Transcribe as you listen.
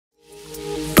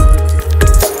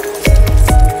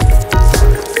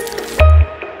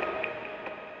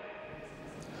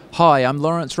Hi, I'm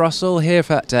Laurence Russell here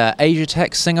at Asia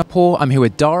Tech Singapore. I'm here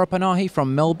with Dara Panahy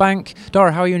from Milbank.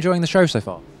 Dara, how are you enjoying the show so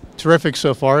far? Terrific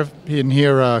so far. I've been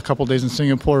here a couple of days in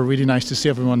Singapore. Really nice to see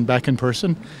everyone back in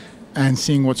person and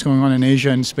seeing what's going on in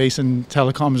Asia in space and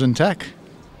telecoms and tech.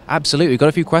 Absolutely. Got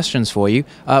a few questions for you.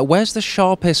 Where's the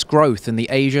sharpest growth in the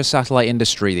Asia satellite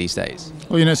industry these days?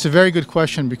 Well, it's a very good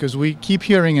question because we keep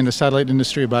hearing in the satellite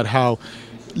industry about how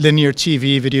linear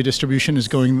TV, video distribution is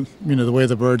going, the way of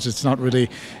the birds. It's not really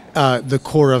the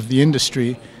core of the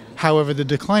industry. However, the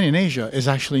decline in Asia is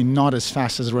actually not as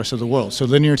fast as the rest of the world. So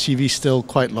linear TV is still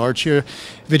quite large here.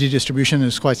 Video distribution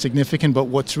is quite significant, but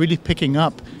what's really picking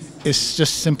up is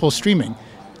just simple streaming.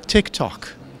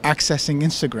 TikTok, accessing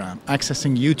Instagram,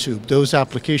 accessing YouTube. Those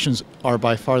applications are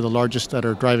by far the largest that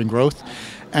are driving growth.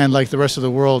 And like the rest of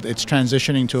the world, it's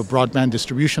transitioning to a broadband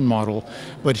distribution model.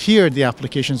 But here, the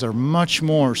applications are much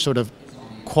more sort of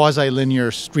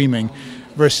quasi-linear streaming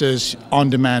versus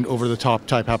on-demand, over-the-top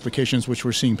type applications, which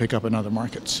we're seeing pick up in other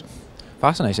markets.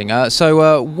 Fascinating.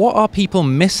 So what are people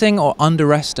missing or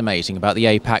underestimating about the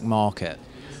APAC market?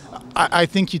 I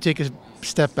think you take a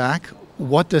step back.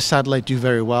 What does satellite do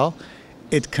very well?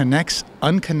 It connects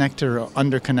unconnected or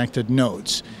underconnected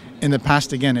nodes. In the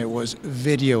past, again, it was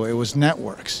video, it was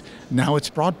networks. Now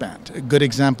it's broadband. Good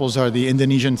examples are the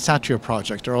Indonesian SatTV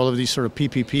project, or all of these sort of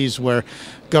PPPs where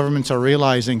governments are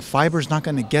realizing fiber's not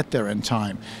going to get there in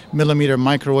time. Millimeter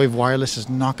microwave wireless is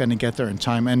not going to get there in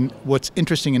time. And what's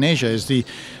interesting in Asia is the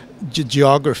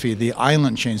geography, the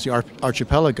island chains, the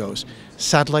archipelagos.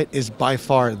 Satellite is by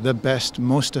far the best,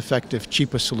 most effective,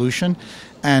 cheapest solution.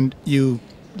 And you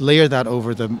layer that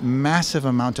over the massive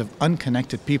amount of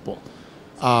unconnected people.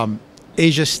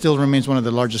 Asia still remains one of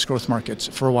the largest growth markets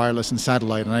for wireless and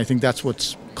satellite, and I think that's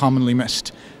what's commonly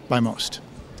missed by most.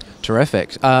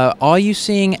 Terrific. Are you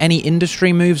seeing any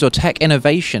industry moves or tech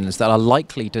innovations that are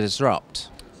likely to disrupt?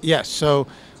 Yes, so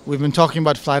we've been talking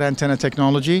about flat antenna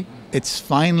technology. It's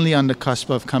finally on the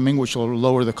cusp of coming, which will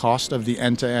lower the cost of the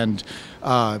end-to-end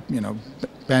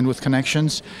bandwidth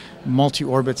connections.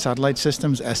 Multi-orbit satellite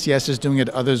systems, SES is doing it,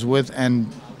 others with,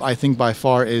 and I think by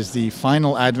far is the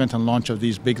final advent and launch of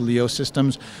these big LEO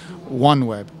systems.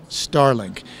 OneWeb,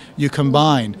 Starlink. You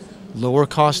combine lower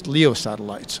cost LEO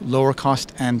satellites, lower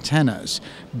cost antennas,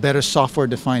 better software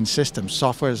defined systems,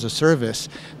 software as a service.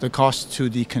 The cost to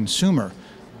the consumer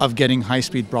of getting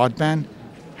high-speed broadband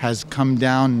has come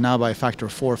down now by a factor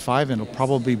of 4 or 5, and it'll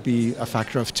probably be a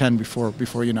factor of 10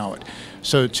 before you know it.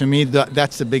 So to me,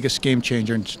 that's the biggest game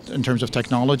changer in terms of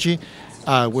technology,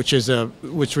 which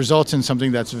results in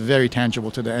something that's very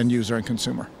tangible to the end user and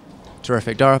consumer.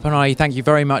 Terrific. Dara Panahy, thank you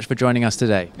very much for joining us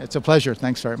today. It's a pleasure.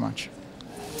 Thanks very much.